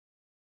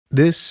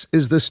This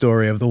is the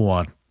story of the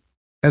one.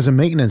 As a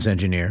maintenance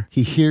engineer,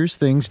 he hears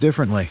things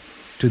differently.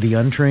 To the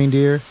untrained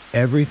ear,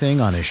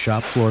 everything on his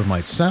shop floor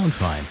might sound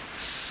fine,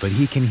 but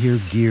he can hear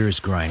gears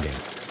grinding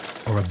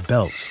or a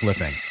belt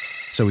slipping.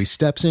 So he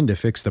steps in to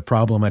fix the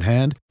problem at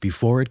hand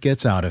before it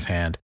gets out of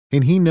hand.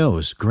 And he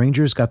knows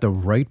Grainger's got the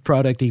right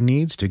product he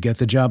needs to get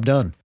the job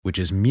done, which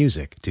is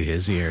music to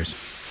his ears.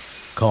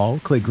 Call,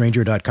 click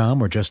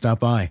Grainger.com, or just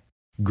stop by.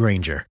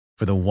 Grainger,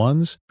 for the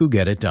ones who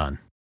get it done.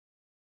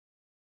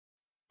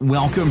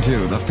 Welcome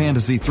to the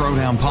Fantasy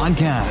Throwdown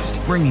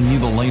Podcast, bringing you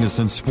the latest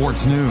in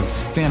sports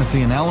news,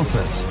 fantasy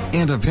analysis,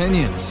 and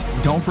opinions.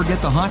 Don't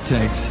forget the hot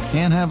takes.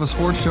 Can't have a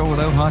sports show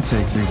without hot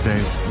takes these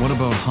days. What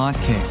about hot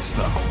cakes,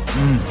 though?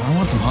 I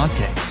want some hot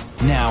cakes.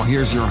 Now,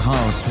 here's your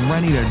host,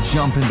 ready to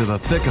jump into the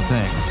thick of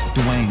things,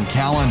 Dwayne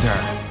Callender.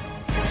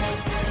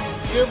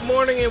 Good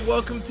morning and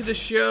welcome to the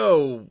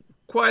show.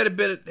 Quite a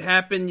bit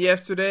happened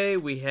yesterday.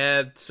 We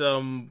had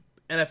some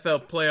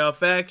NFL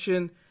playoff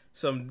action,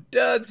 some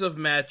duds of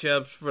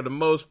matchups for the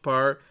most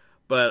part,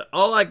 but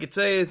all I could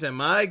say is, am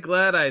I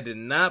glad I did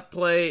not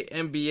play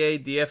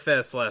NBA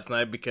DFS last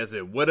night, because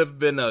it would have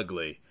been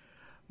ugly.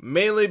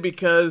 Mainly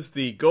because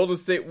the Golden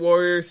State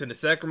Warriors and the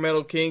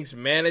Sacramento Kings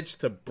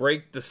managed to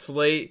break the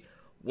slate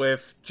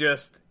with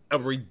just a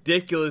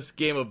ridiculous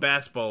game of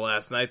basketball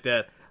last night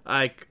that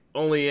I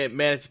only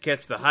managed to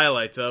catch the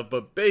highlights of,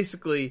 but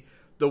basically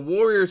the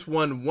Warriors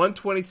won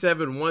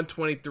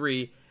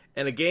 127-123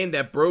 in a game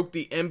that broke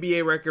the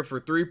NBA record for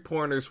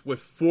three-pointers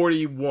with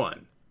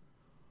 41.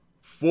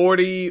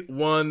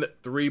 41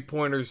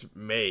 three-pointers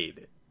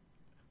made.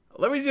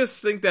 Let me just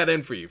sink that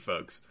in for you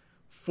folks.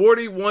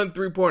 41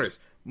 three-pointers.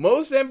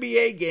 Most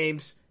NBA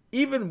games,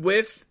 even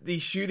with the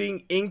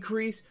shooting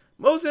increase,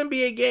 most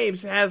NBA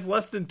games has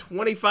less than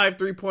 25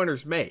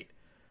 three-pointers made.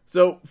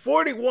 So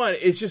 41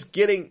 is just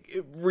getting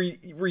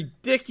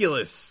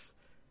ridiculous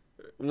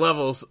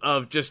levels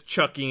of just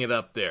chucking it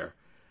up there.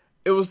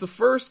 It was the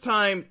first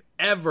time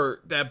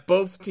ever that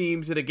both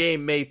teams in a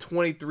game made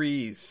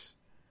 23s.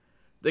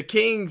 The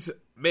Kings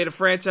made a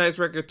franchise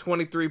record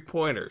 23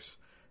 pointers.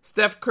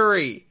 Steph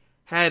Curry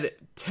had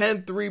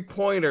 10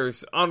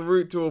 3-pointers en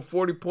route to a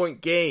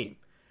 40-point game.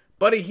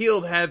 Buddy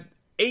Hield had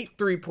 8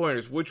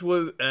 3-pointers, which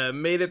was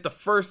made it the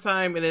first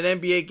time in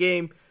an NBA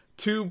game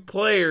two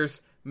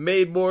players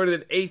made more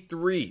than 8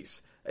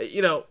 threes.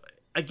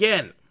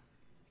 Again,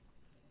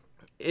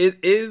 it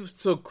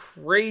is a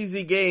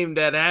crazy game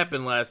that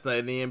happened last night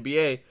in the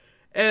NBA.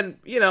 And,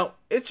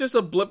 it's just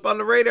a blip on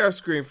the radar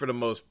screen for the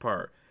most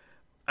part.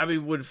 I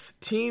mean, with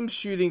teams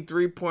shooting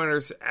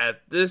three-pointers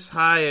at this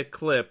high a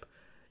clip,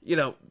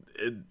 the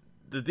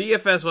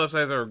DFS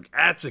websites are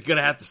actually going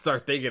to have to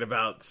start thinking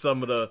about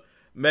some of the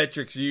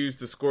metrics used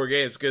to score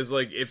games. Because,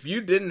 if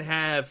you didn't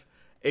have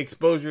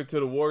exposure to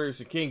the Warriors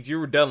and Kings, you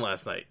were done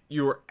last night.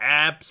 You were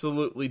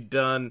absolutely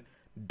done.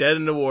 Dead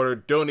in the water.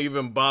 Don't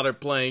even bother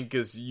playing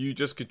because you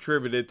just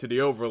contributed to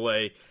the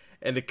overlay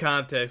and the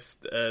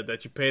contest that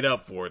you paid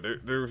up for.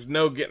 There's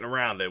no getting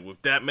around it.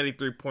 With that many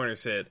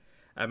three-pointers hit,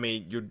 I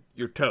mean,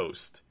 you're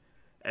toast.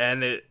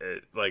 And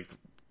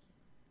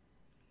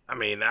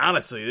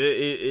honestly,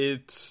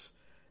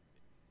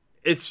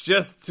 it's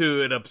just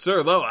to an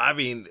absurd level. I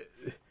mean,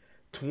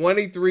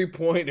 23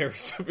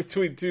 pointers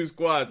between two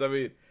squads. I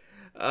mean,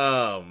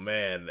 oh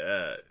man,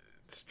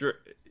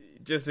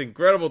 just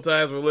incredible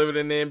times we're living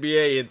in the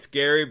NBA. It's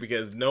scary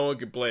because no one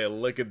can play a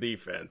lick of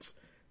defense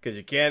because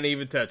you can't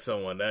even touch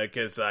someone.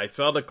 Because I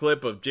saw the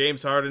clip of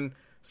James Harden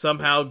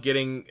somehow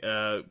getting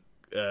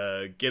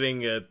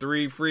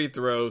 3 free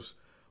throws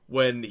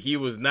when he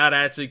was not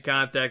actually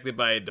contacted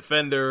by a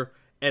defender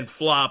and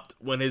flopped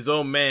when his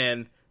own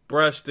man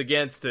brushed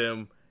against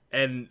him,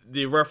 and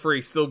the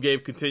referee still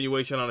gave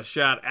continuation on a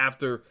shot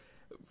after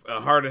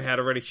Harden had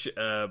already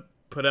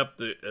put up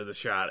the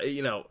shot.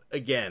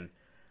 Again,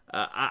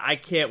 I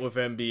can't with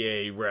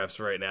NBA refs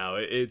right now.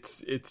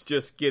 It's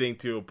just getting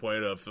to a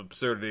point of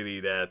absurdity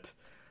that,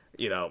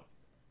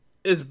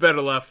 is better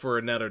left for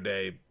another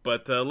day.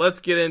 But let's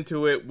get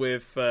into it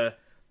with the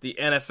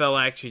NFL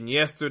action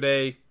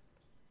yesterday.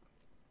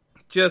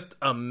 Just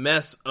a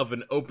mess of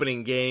an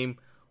opening game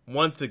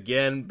once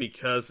again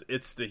because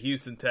it's the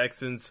Houston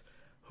Texans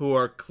who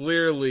are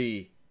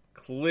clearly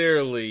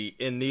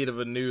in need of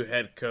a new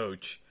head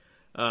coach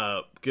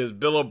because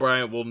Bill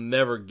O'Brien will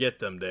never get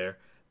them there.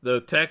 The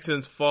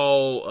Texans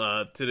fall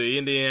to the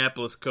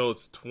Indianapolis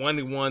Colts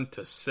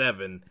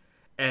 21-7,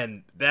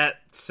 and that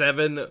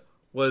 7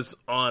 was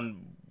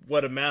on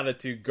what amounted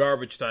to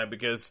garbage time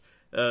because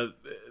the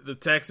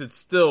Texans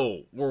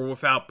still were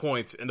without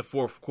points in the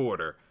fourth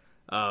quarter.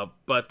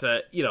 But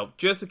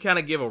just to kind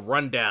of give a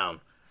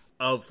rundown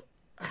of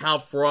how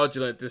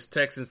fraudulent this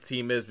Texans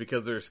team is because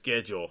of their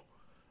schedule.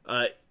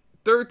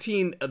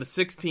 13 of the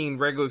 16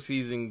 regular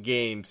season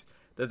games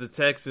that the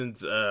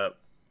Texans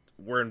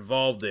were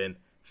involved in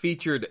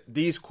featured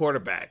these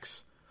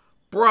quarterbacks: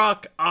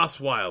 Brock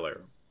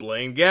Osweiler,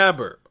 Blaine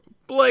Gabbert,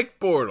 Blake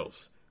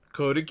Bortles,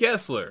 Cody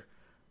Kessler,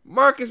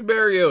 Marcus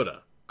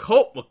Mariota,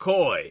 Colt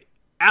McCoy,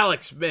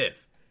 Alex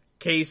Smith,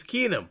 Case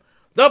Keenum,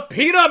 the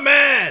Peanut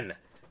Man,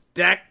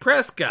 Dak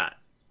Prescott,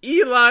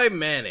 Eli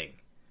Manning,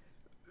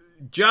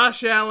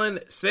 Josh Allen,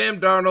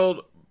 Sam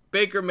Darnold,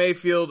 Baker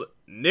Mayfield,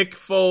 Nick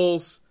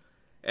Foles,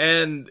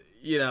 and,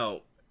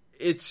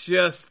 it's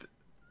just,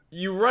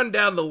 you run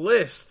down the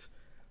list.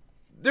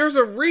 There's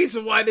a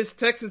reason why this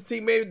Texans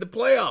team made the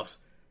playoffs.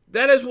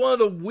 That is one of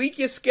the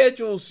weakest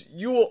schedules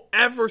you will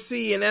ever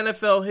see in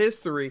NFL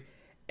history,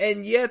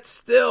 and yet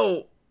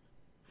still,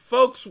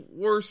 folks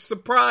were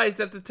surprised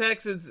that the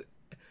Texans,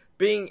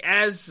 being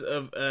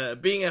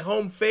a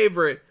home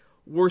favorite,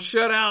 were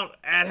shut out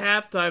at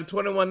halftime,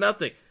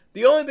 21-0.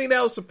 The only thing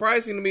that was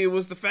surprising to me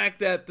was the fact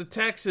that the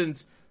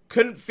Texans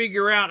couldn't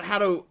figure out how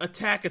to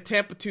attack a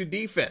Tampa 2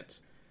 defense.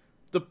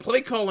 The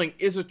play calling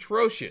is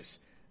atrocious.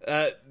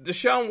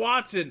 Deshaun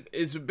Watson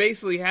is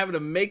basically having to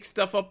make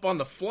stuff up on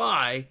the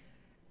fly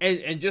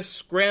and just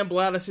scramble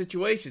out of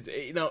situations.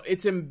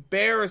 It's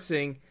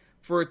embarrassing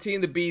for a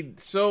team to be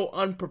so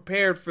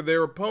unprepared for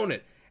their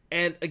opponent.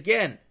 And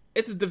again,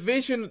 it's a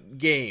division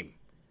game.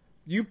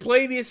 You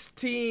play this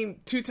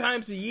team 2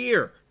 times a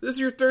year. This is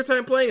your 3rd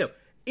time playing them.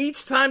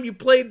 Each time you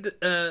played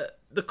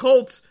the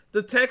Colts,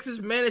 the Texans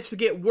managed to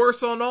get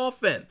worse on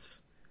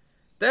offense.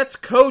 That's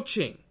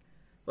coaching.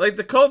 Like,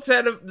 the Colts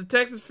had the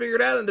Texans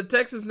figured out, and the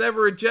Texans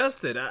never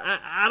adjusted.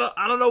 I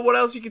don't know what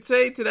else you could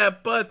say to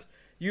that, but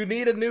you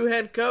need a new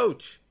head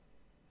coach.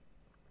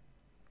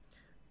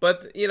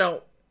 But,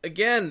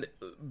 again,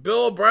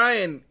 Bill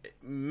O'Brien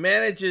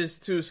manages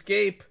to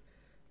escape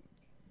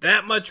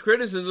that much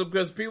criticism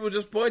because people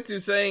just point to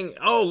saying,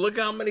 oh, look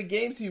how many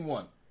games he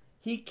won.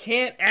 He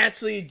can't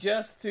actually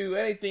adjust to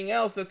anything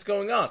else that's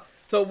going on.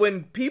 So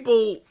when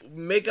people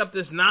make up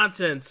this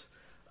nonsense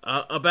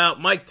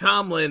about Mike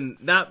Tomlin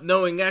not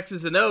knowing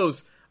X's and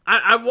O's,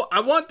 I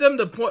want them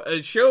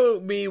to show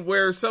me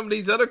where some of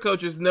these other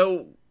coaches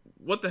know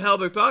what the hell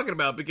they're talking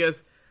about,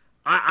 because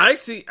I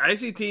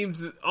see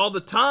teams all the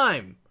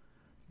time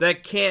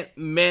that can't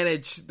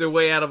manage their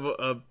way out of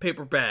a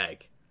paper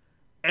bag,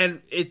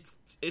 and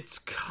it's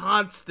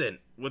constant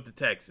with the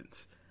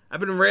Texans. I've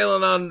been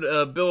railing on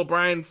Bill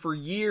O'Brien for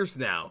years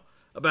now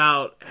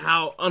about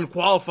how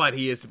unqualified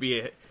he is to be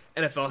an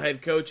NFL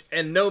head coach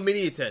and no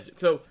media attention.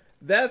 So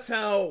that's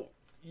how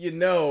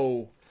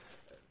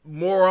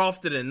more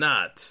often than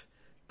not,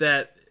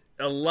 that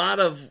a lot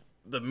of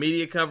the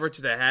media coverage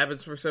that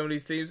happens for some of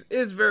these teams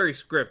is very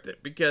scripted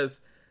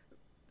because,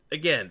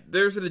 again,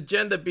 there's an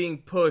agenda being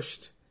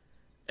pushed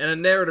and a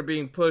narrative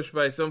being pushed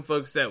by some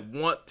folks that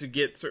want to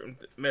get certain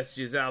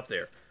messages out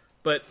there.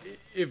 But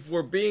if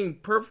we're being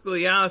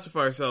perfectly honest with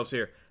ourselves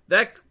here,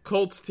 that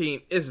Colts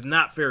team is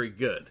not very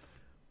good.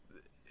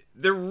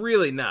 They're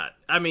really not.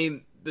 I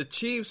mean, the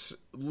Chiefs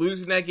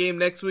losing that game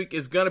next week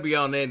is going to be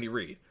on Andy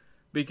Reid,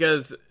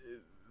 because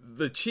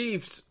the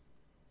Chiefs,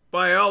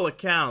 by all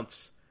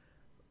accounts,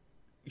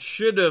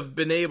 should have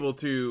been able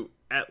to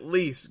at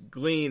least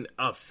glean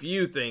a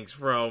few things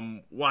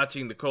from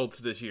watching the Colts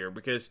this year,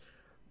 because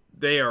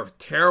they are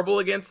terrible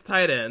against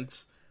tight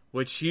ends,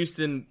 which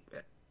Houston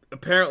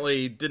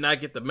apparently did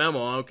not get the memo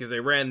on because they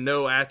ran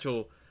no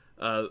actual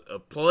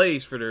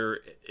plays for their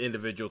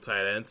individual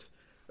tight ends.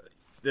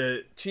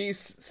 The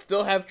Chiefs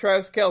still have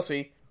Travis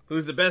Kelce,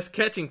 who's the best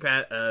catching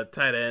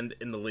tight end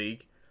in the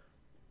league.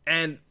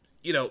 And,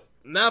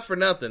 not for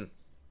nothing,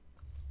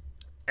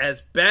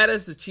 as bad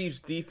as the Chiefs'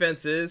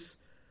 defense is,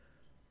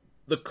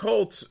 the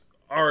Colts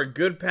are a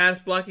good pass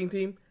blocking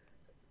team.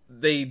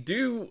 They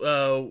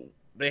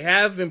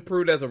have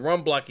improved as a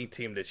run blocking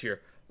team this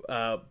year.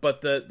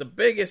 But the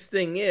biggest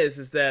thing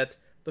is that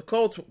the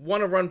Colts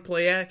want to run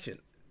play action.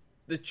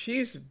 The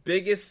Chiefs'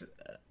 biggest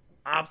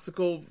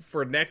obstacle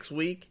for next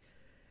week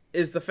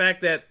is the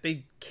fact that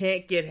they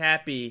can't get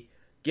happy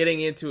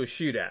getting into a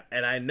shootout.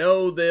 And I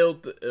know they'll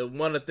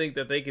want to think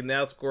that they can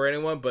outscore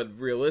anyone, but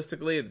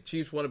realistically, if the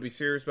Chiefs want to be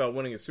serious about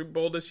winning a Super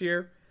Bowl this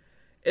year,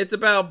 it's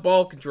about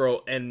ball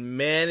control and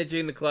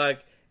managing the clock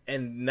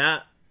and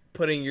not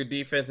putting your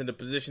defense in a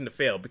position to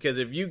fail. Because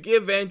if you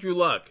give Andrew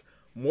Luck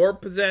more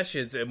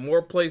possessions and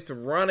more plays to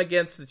run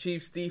against the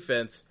Chiefs'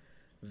 defense,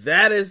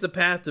 that is the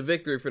path to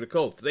victory for the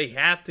Colts. They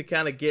have to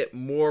kind of get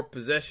more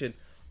possession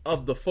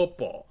of the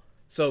football.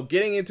 So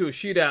getting into a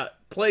shootout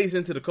plays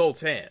into the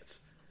Colts' hands.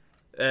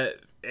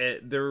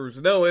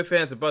 There's no ifs,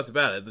 ands, or buts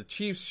about it. The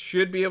Chiefs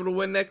should be able to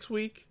win next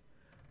week.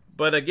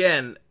 But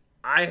again,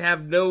 I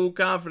have no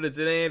confidence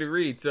in Andy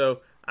Reid.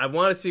 So I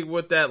want to see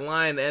what that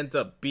line ends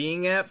up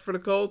being at for the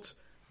Colts.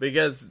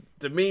 Because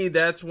to me,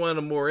 that's one of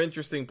the more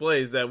interesting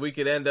plays that we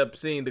could end up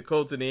seeing the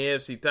Colts in the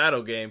AFC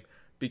title game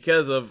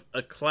because of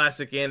a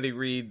classic Andy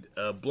Reid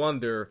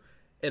blunder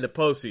in the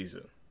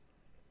postseason.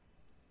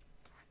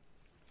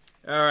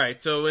 All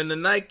right, so in the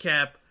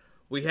nightcap,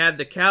 we had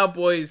the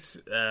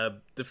Cowboys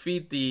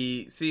defeat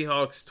the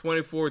Seahawks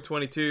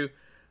 24-22.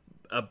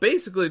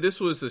 Basically, this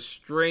was a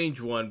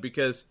strange one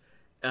because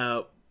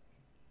the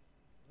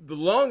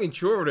long and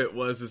short of it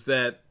is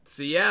that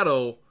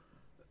Seattle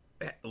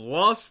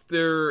lost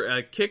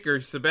their kicker,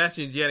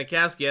 Sebastian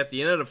Janikowski, at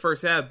the end of the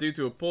first half due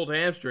to a pulled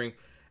hamstring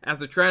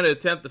after trying to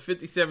attempt the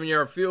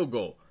 57-yard field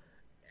goal.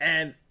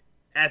 And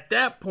at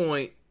that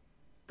point,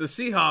 the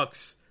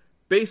Seahawks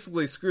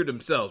basically screwed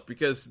themselves,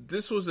 because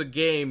this was a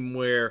game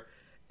where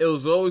it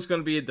was always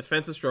going to be a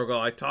defensive struggle.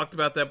 I talked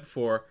about that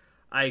before.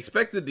 I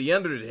expected the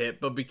under to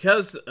hit, but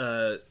because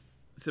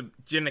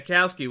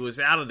Janikowski was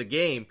out of the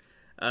game,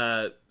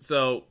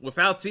 so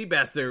without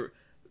Seabass,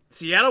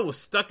 Seattle was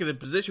stuck in a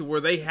position where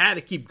they had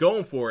to keep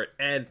going for it.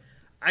 And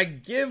I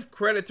give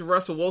credit to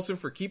Russell Wilson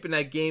for keeping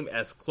that game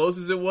as close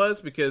as it was,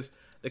 because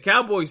the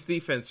Cowboys'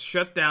 defense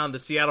shut down the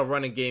Seattle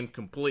running game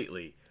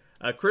completely.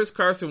 Chris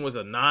Carson was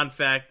a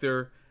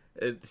non-factor.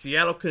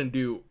 Seattle couldn't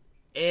do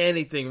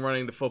anything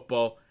running the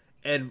football.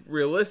 And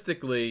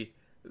realistically,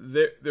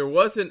 there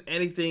wasn't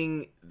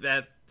anything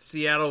that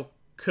Seattle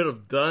could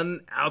have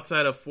done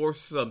outside of force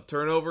some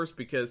turnovers,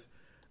 because,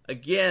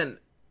 again,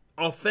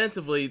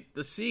 offensively,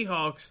 the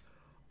Seahawks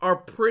are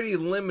pretty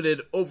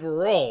limited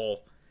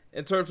overall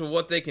in terms of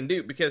what they can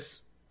do, because,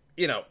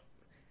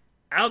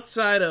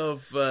 outside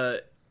of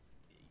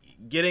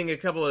getting a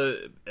couple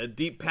of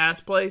deep pass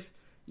plays,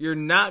 you're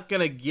not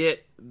going to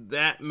get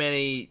that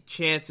many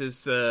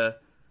chances to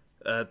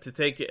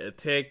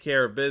take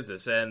care of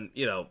business. And,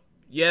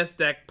 yes,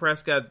 Dak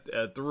Prescott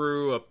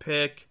threw a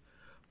pick,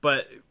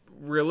 but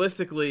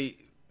realistically,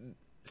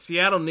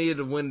 Seattle needed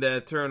to win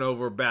that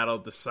turnover battle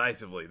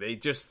decisively. They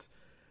just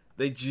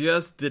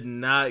did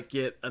not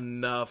get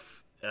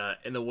enough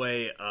in the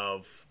way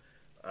of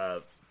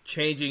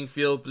changing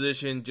field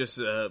position, just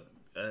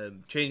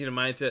changing the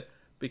mindset.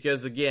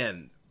 Because,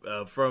 again,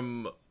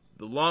 from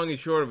the long and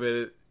short of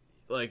it,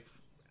 like,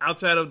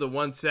 outside of the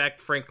one sack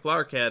Frank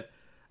Clark had,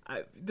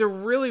 there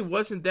really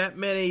wasn't that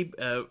many.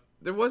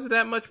 There wasn't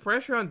that much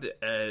pressure on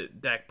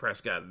Dak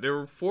Prescott. There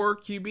were 4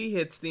 QB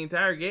hits the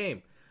entire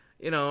game.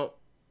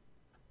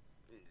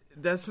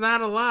 That's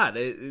not a lot.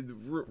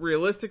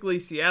 Realistically,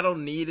 Seattle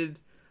needed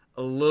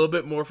a little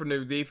bit more from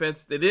their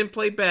defense. They didn't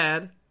play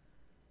bad.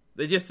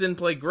 They just didn't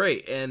play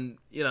great. And,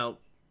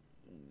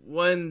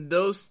 when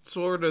those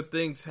sort of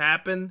things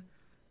happen,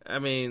 I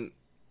mean,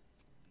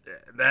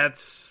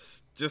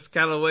 that's just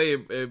kind of the way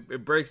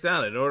it breaks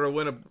down. In order to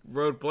win a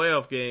road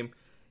playoff game,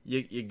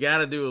 you got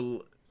to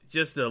do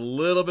just a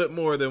little bit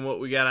more than what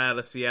we got out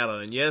of Seattle.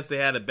 And yes, they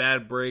had a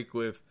bad break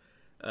with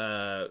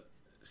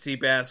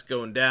Seabass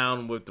going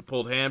down with the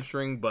pulled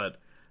hamstring, but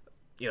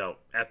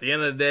at the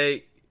end of the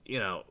day,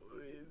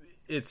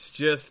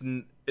 it's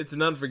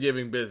an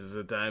unforgiving business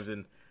at times,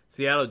 and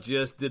Seattle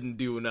just didn't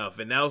do enough.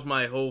 And that was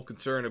my whole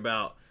concern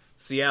about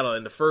Seattle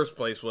in the first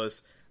place,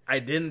 was I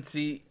didn't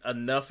see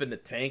enough in the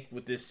tank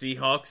with this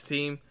Seahawks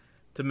team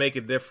to make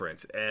a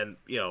difference. And,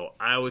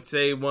 I would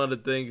say one of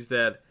the things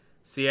that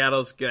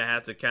Seattle's going to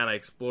have to kind of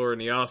explore in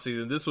the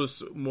offseason, this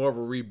was more of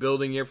a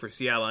rebuilding year for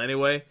Seattle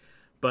anyway,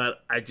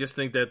 but I just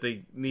think that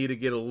they need to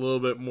get a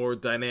little bit more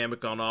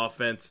dynamic on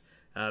offense.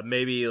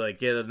 Maybe like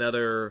get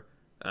another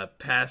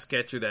pass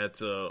catcher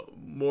that's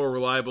more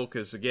reliable,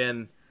 because,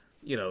 again,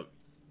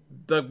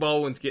 Doug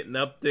Baldwin's getting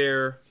up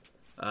there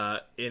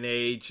in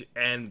age,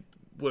 and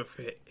with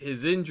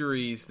his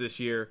injuries this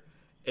year,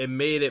 it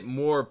made it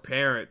more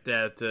apparent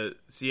that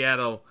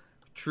Seattle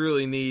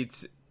truly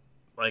needs,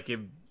 like, if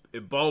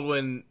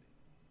Baldwin,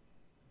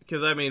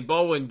 because,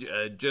 Baldwin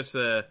just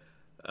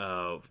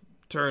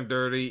turned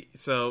dirty,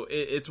 so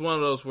it's one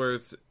of those where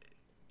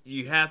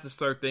you have to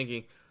start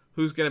thinking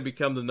who's going to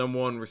become the number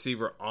one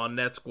receiver on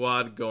that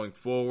squad going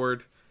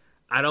forward.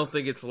 I don't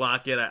think it's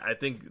Lockett. I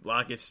think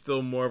Lockett's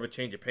still more of a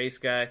change of pace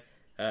guy.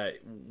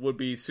 Would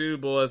be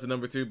suitable as a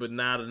number 2, but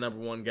not a number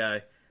 1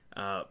 guy.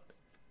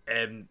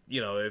 And,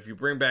 if you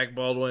bring back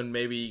Baldwin,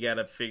 maybe you got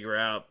to figure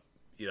out,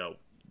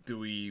 do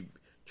we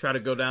try to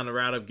go down the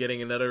route of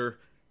getting another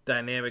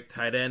dynamic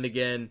tight end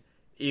again,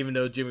 even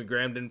though Jimmy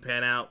Graham didn't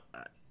pan out?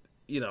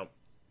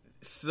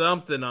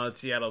 Something on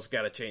Seattle's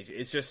got to change.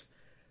 It's just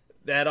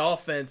that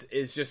offense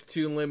is just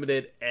too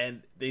limited,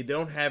 and they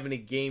don't have any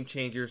game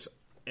changers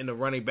in the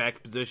running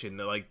back position.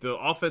 Like, the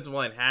offensive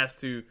line has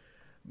to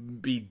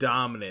be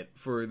dominant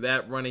for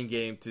that running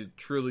game to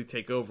truly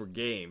take over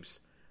games.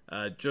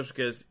 Just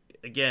because,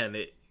 again,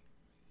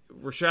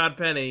 Rashad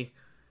Penny,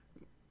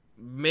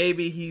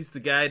 maybe he's the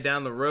guy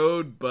down the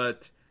road,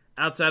 but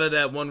outside of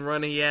that one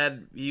run he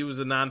had, he was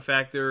a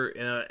non-factor.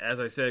 And as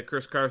I said,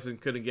 Chris Carson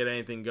couldn't get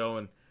anything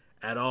going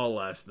at all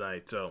last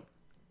night. So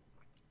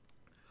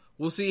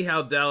we'll see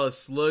how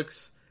Dallas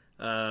looks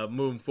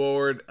moving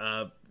forward.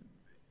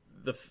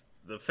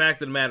 The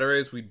fact of the matter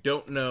is, we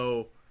don't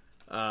know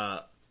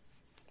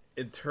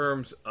in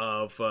terms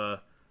of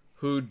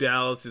who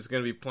Dallas is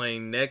going to be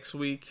playing next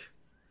week.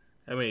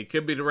 It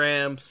could be the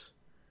Rams.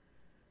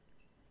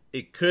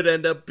 It could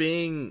end up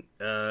being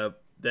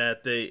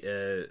that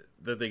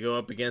they go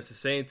up against the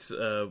Saints,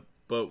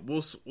 but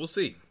we'll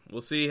see.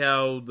 We'll see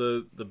how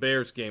the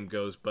Bears game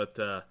goes. But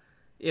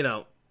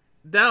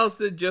Dallas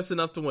did just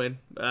enough to win.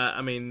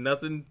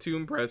 Nothing too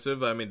impressive.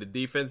 The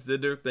defense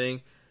did their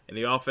thing, and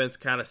the offense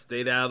kind of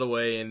stayed out of the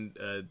way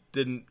and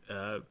didn't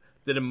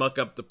muck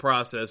up the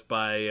process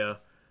by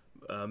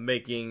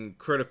making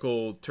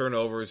critical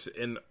turnovers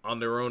on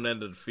their own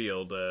end of the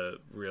field.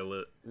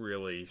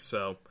 Really.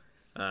 So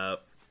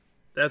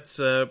that's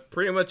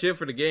pretty much it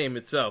for the game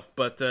itself.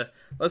 But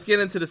let's get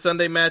into the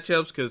Sunday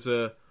matchups because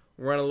we're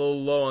running a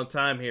little low on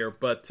time here.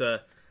 But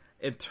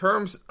in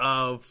terms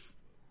of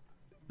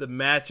the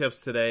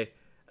matchups today,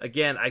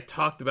 again, I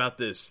talked about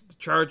this. The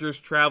Chargers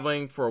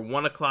traveling for a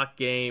 1 o'clock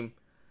game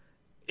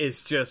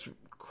is just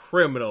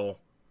criminal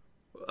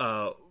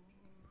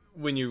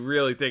when you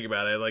really think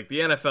about it. Like, the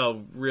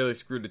NFL really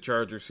screwed the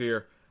Chargers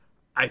here.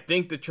 I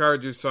think the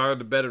Chargers are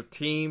the better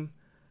team.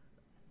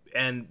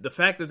 And the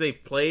fact that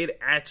they've played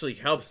actually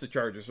helps the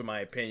Chargers, in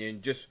my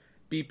opinion. Just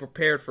be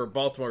prepared for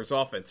Baltimore's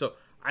offense. So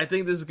I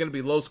think this is going to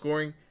be low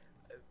scoring.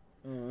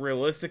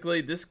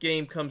 Realistically, this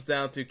game comes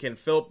down to, can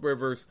Phillip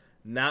Rivers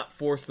not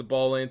force the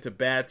ball into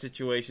bad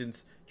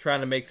situations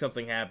trying to make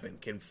something happen?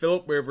 Can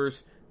Phillip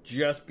Rivers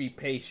just be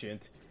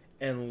patient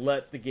and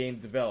let the game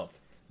develop?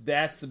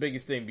 That's the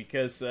biggest thing,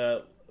 because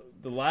the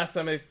last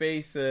time they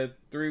faced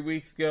 3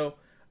 weeks ago,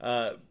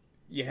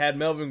 you had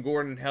Melvin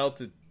Gordon held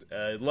to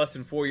less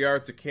than 4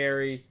 yards to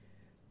carry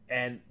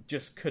and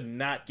just could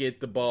not get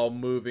the ball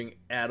moving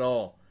at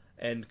all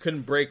and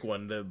couldn't break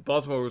one. The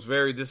Baltimore was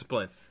very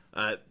disciplined.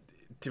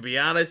 To be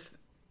honest,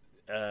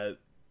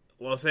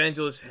 Los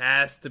Angeles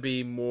has to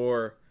be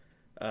more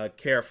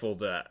careful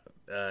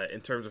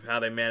in terms of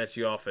how they manage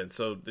the offense.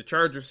 So the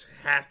Chargers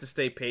have to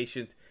stay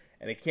patient,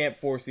 and they can't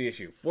force the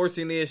issue.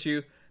 Forcing the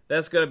issue,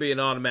 that's going to be an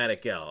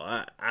automatic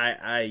L.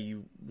 I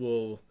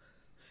will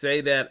say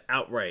that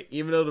outright.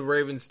 Even though the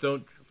Ravens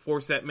don't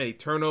force that many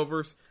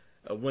turnovers,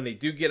 when they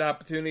do get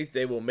opportunities,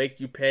 they will make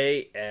you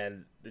pay,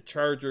 and the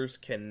Chargers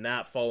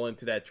cannot fall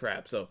into that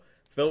trap. So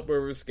Phillip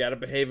Rivers got to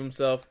behave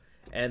himself,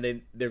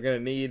 and they're going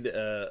to need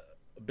a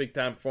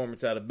big-time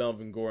performance out of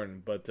Melvin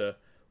Gordon. But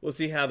we'll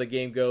see how the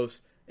game goes.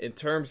 In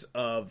terms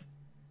of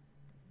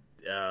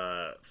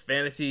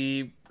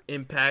fantasy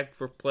impact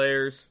for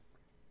players,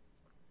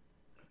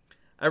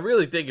 I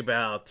really think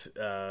about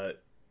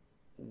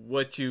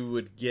what you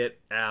would get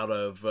out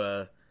of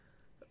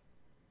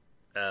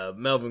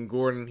Melvin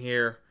Gordon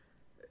here.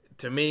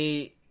 To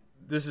me,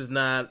 this is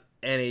not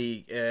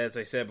any, as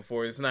I said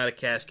before, it's not a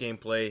cash game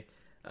play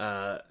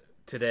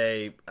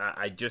today.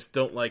 I just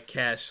don't like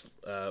cash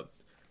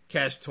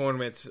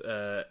tournaments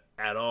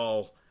at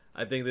all.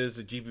 I think this is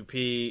a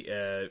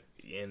GPP,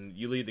 and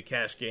you lead the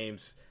cash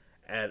games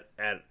at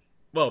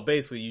well,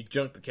 basically you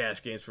junk the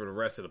cash games for the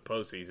rest of the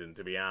postseason,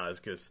 to be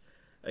honest, because,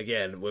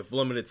 again, with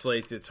limited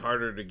slates, it's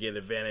harder to get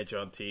advantage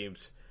on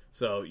teams.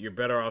 So you're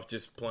better off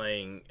just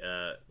playing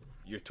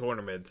your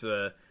tournaments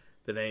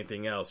than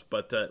anything else.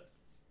 But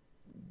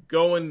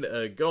going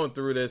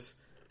through this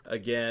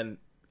again,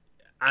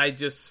 I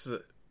just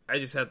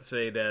have to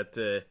say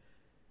that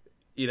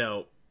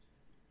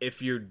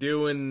if you're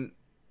doing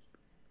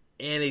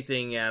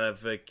anything out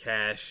of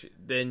cash,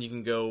 then you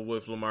can go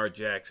with Lamar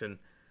Jackson.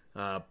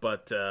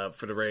 But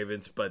for the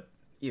Ravens, but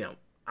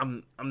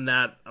I'm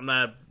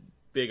not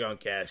big on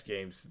cash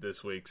games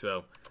this week,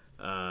 so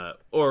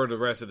or the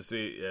rest of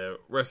the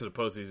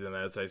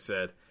postseason. As I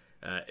said,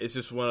 it's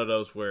just one of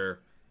those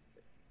where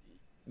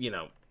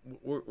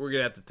we're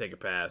gonna have to take a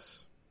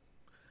pass.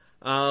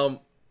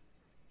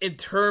 In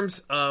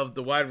terms of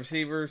the wide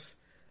receivers,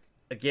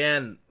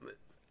 again,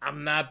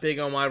 I'm not big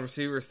on wide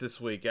receivers this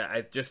week.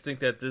 I just think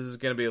that this is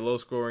going to be a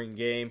low-scoring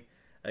game.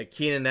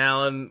 Keenan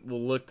Allen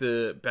will look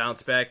to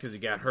bounce back because he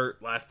got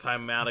hurt last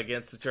time out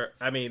against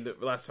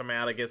last time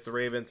out against the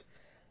Ravens.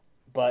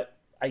 But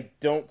I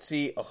don't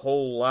see a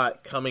whole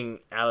lot coming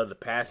out of the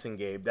passing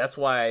game. That's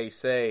why I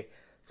say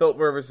Phillip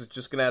Rivers is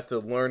just going to have to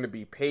learn to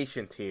be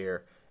patient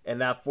here and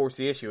not force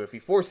the issue. If he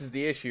forces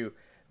the issue,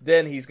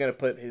 then he's going to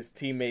put his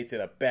teammates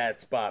in a bad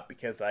spot,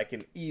 because I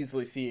can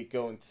easily see it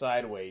going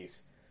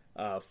sideways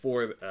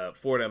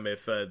for them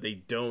if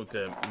they don't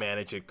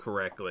manage it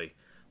correctly.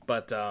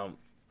 But outside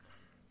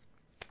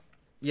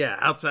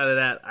of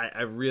that,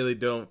 I really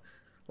don't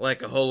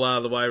like a whole lot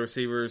of the wide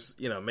receivers.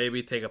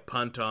 Maybe take a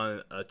punt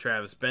on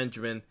Travis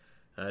Benjamin,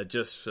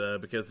 just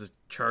because the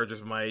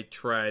Chargers might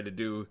try to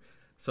do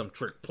some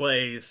trick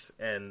plays,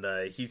 and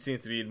he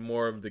seems to be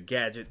more of the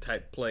gadget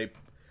type play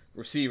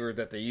receiver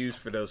that they use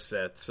for those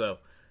sets. So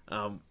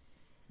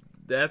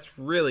that's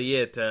really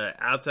it.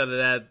 Outside of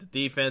that, the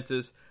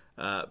defenses,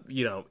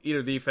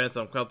 either defense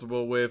I'm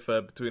comfortable with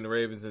between the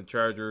Ravens and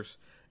Chargers,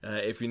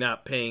 if you're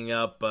not paying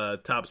up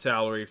top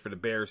salary for the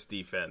Bears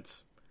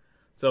defense.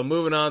 So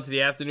moving on to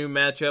the afternoon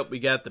matchup, we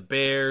got the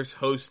Bears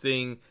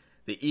hosting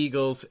the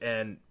Eagles,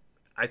 and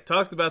I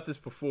talked about this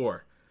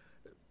before.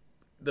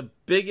 The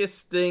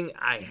biggest thing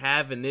I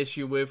have an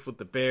issue with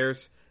the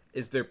Bears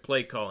is their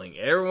play calling.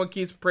 Everyone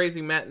keeps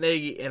praising Matt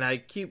Nagy, and I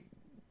keep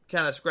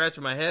kind of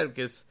scratching my head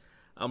because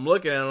I'm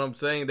looking at him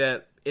saying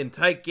that in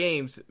tight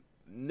games,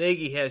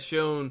 Nagy has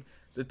shown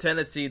the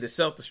tendency to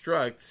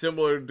self-destruct,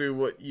 similar to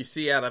what you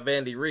see out of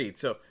Andy Reid.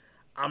 So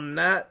I'm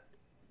not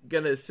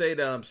going to say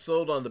that I'm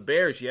sold on the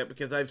Bears yet,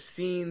 because I've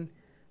seen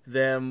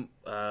them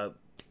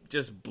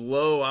just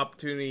blow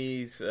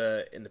opportunities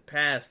in the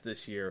past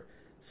this year.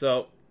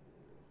 So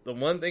the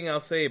one thing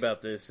I'll say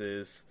about this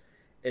is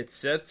it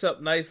sets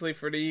up nicely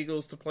for the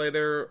Eagles to play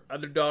their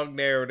underdog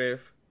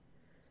narrative.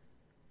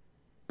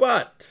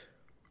 But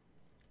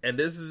and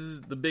this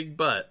is the big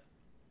but,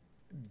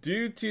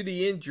 due to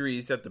the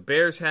injuries that the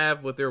Bears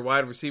have with their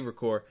wide receiver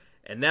core,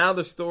 and now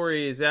the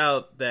story is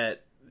out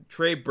that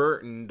Trey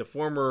Burton, the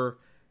former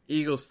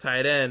Eagles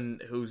tight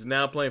end, who's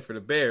now playing for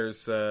the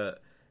Bears, now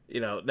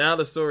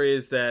the story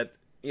is that,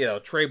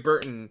 Trey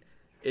Burton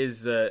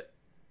is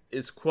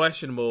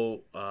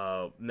questionable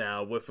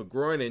now with a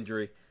groin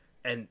injury,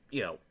 and,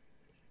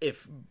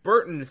 if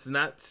Burton is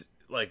not,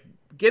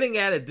 getting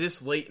added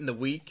this late in the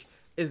week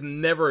is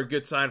never a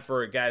good sign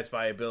for a guy's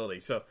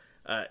viability. So,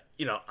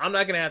 I'm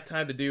not going to have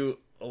time to do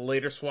a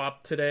later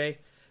swap today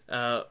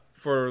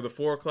for the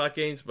 4 o'clock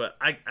games, but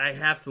I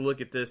have to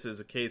look at this as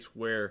a case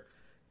where,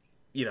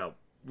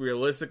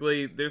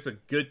 realistically, there's a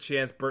good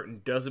chance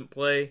Burton doesn't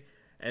play,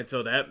 and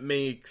so that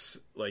makes,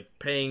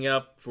 paying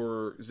up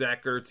for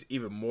Zach Ertz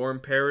even more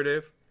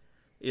imperative.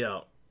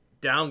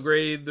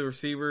 Downgrade the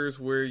receivers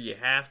where you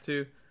have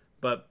to,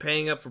 but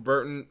paying up for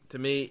Burton, to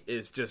me,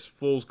 is just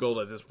fool's gold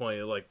at this point.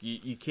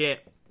 You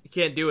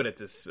can't do it at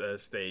this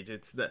stage.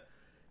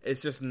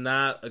 It's just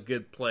not a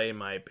good play, in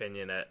my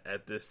opinion,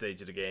 at this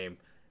stage of the game.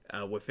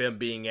 With him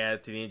being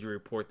added to the injury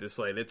report this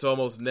late, it's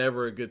almost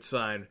never a good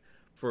sign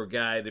for a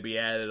guy to be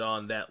added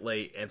on that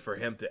late and for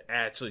him to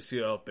actually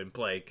suit up and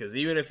play. Because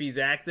even if he's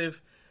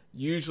active,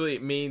 usually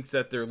it means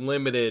that they're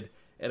limited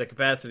in a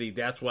capacity.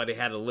 That's why they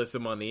had to list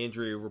him on the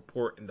injury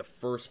report in the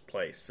first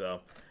place.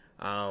 So,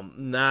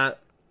 not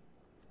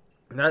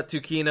too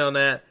keen on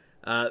that.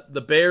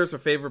 The Bears are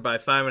favored by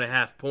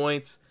 5.5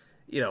 points.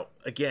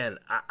 Again,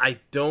 I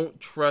don't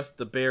trust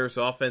the Bears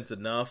offense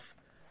enough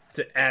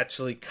to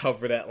actually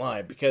cover that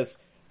line, because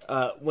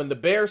when the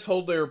Bears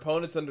hold their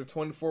opponents under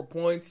 24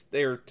 points,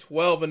 they're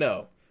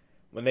 12-0.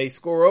 When they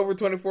score over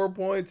 24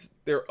 points,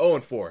 they're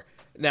 0-4.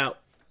 Now,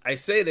 I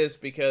say this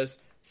because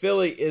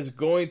Philly is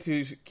going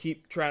to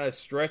keep trying to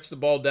stretch the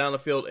ball down the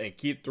field and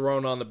keep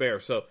throwing on the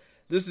Bears. So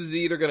this is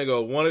either going to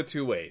go one or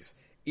two ways.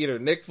 Either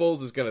Nick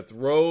Foles is going to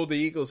throw the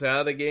Eagles out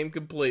of the game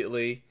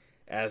completely,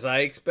 as I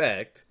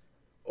expect,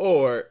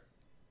 or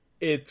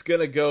it's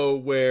going to go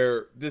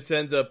where this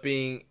ends up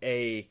being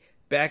a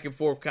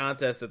back-and-forth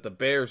contest that the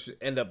Bears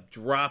end up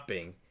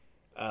dropping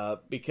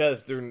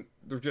because they're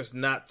just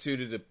not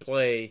suited to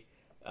play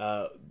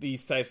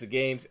these types of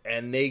games,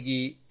 and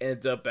Nagy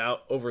ends up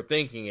out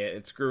overthinking it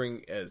and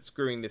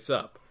screwing this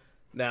up.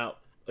 Now,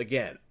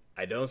 again,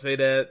 I don't say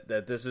that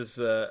this is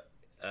a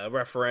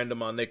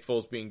referendum on Nick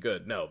Foles being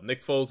good. No,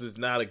 Nick Foles is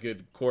not a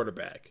good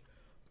quarterback.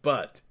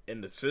 But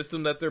in the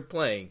system that they're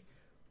playing,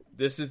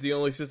 this is the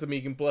only system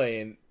he can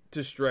play in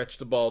to stretch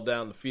the ball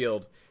down the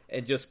field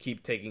and just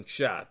keep taking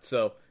shots.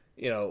 So,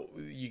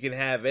 you can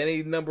have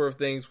any number of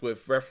things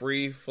with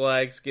referee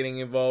flags getting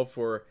involved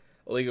for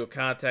illegal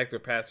contact or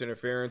pass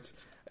interference.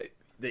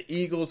 The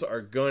Eagles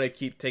are going to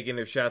keep taking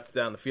their shots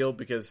down the field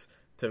because,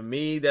 to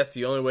me, that's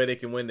the only way they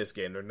can win this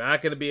game. They're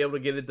not going to be able to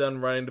get it done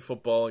running the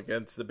football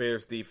against the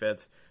Bears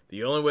defense.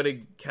 The only way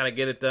to kind of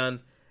get it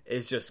done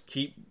is just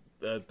keep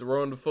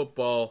throwing the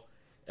football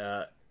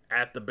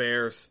at the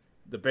Bears.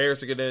 The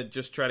Bears are going to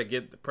just try to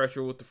get the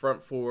pressure with the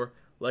front four,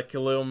 let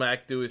Khalil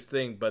Mack do his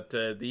thing, but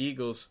the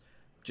Eagles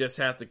just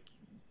have to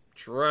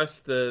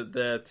trust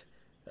that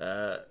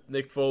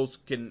Nick Foles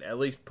can at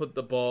least put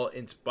the ball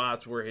in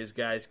spots where his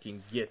guys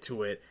can get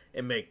to it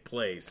and make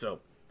plays. So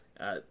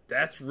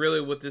that's really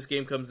what this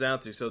game comes down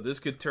to. So this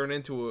could turn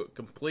into a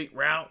complete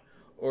rout,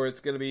 or it's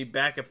going to be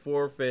back and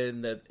forth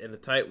in a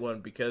tight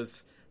one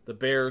because the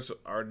Bears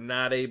are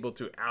not able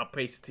to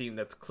outpace a team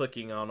that's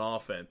clicking on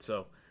offense.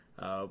 So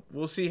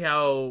we'll see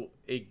how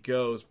it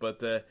goes, but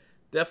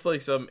definitely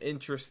some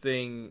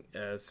interesting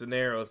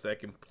scenarios that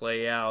can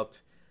play out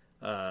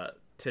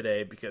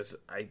today, because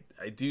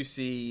I do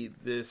see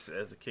this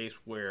as a case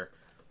where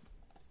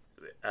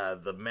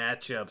the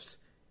matchups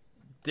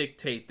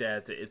dictate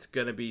that it's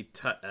going to be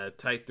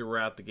tight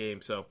throughout the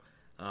game. So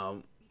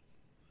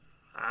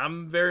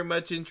I'm very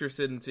much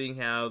interested in seeing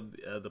how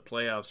the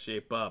playoffs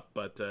shape up,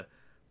 but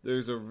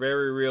there's a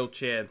very real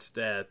chance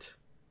that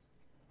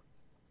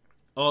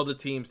all the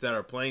teams that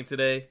are playing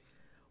today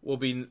will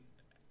be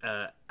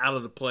out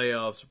of the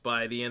playoffs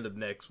by the end of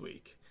next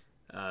week.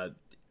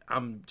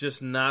 I'm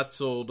just not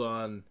sold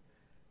on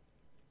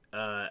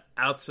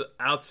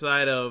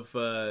outside of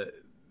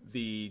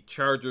the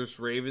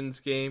Chargers-Ravens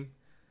game.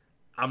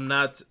 I'm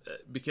not,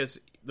 because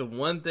the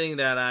one thing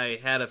that I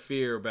had a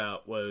fear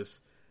about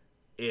was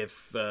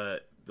if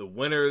the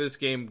winner of this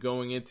game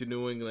going into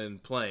New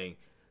England playing,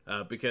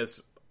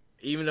 because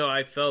even though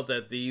I felt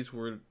that these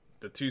were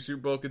the two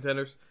Super Bowl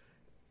contenders,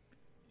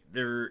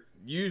 there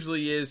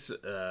usually is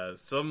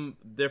some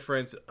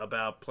difference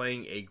about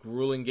playing a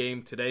grueling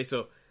game today.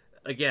 So,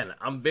 again,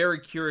 I'm very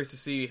curious to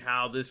see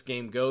how this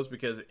game goes,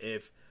 because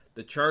if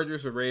the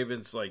Chargers or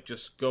Ravens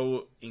just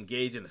go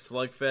engage in a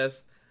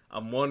slugfest,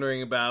 I'm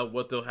wondering about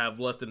what they'll have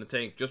left in the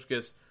tank, just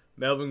because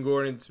Melvin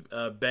Gordon's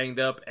banged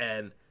up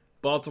and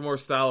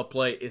Baltimore's style of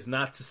play is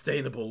not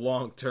sustainable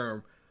long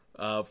term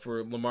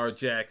for Lamar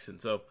Jackson.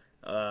 So,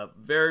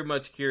 very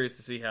much curious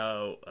to see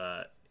how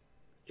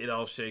it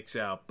all shakes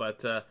out.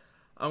 But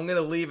I'm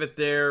going to leave it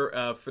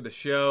there for the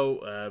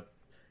show.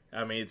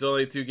 I mean, it's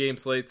only a 2-game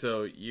slate,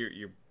 so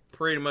you're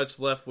pretty much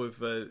left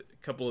with a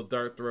couple of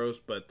dart throws.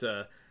 But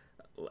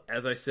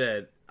as I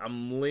said,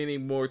 I'm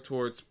leaning more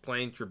towards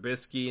playing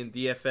Trubisky in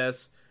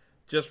DFS,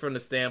 just from the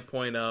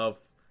standpoint of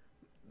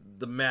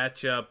the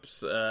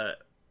matchups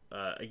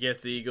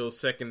against the Eagles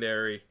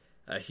secondary.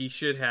 He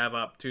should have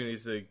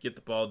opportunities to get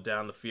the ball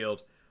down the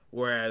field,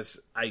 whereas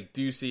I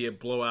do see a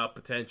blowout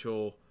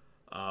potential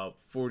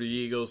for the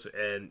Eagles.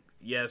 And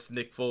yes,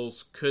 Nick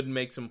Foles could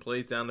make some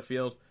plays down the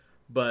field,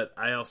 but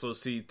I also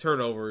see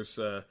turnovers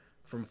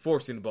from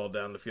forcing the ball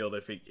down the field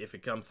if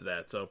it comes to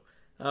that. So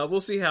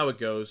we'll see how it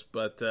goes,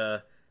 but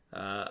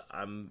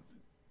I'm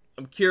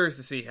curious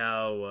to see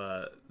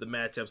how the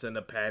matchups end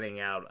up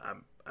panning out.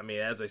 I mean,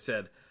 as I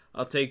said,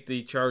 I'll take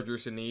the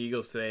Chargers and the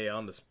Eagles today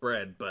on the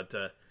spread, but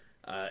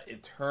in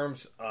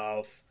terms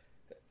of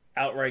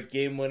outright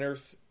game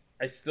winners,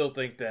 I still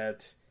think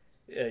that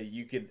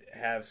you could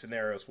have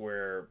scenarios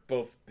where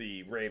both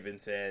the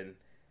Ravens and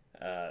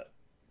the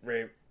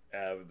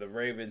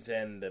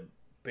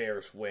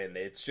Bears win.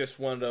 It's just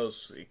one of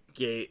those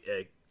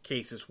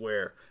cases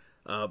where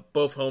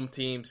both home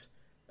teams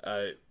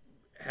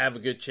have a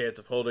good chance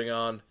of holding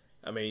on.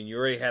 I mean, you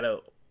already had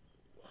a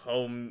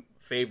home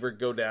favorite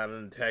go down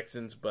in the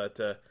Texans, but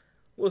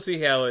we'll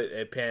see how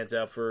it pans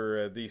out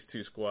for these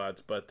two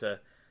squads. But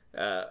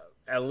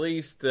at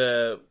least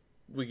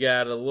we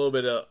got a little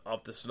bit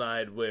off the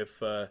snide with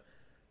the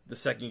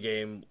second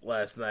game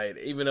last night.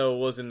 Even though it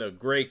wasn't a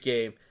great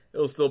game, it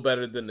was still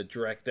better than the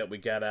direct that we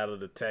got out of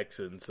the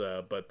Texans.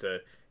 But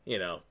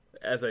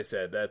as I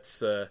said,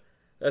 that's a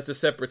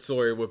separate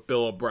story with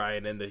Bill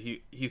O'Brien and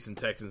the Houston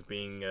Texans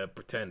being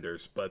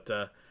pretenders. But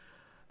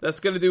that's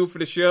going to do it for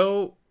the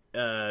show.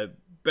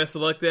 Best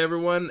of luck to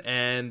everyone,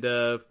 and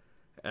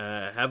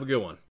have a good one.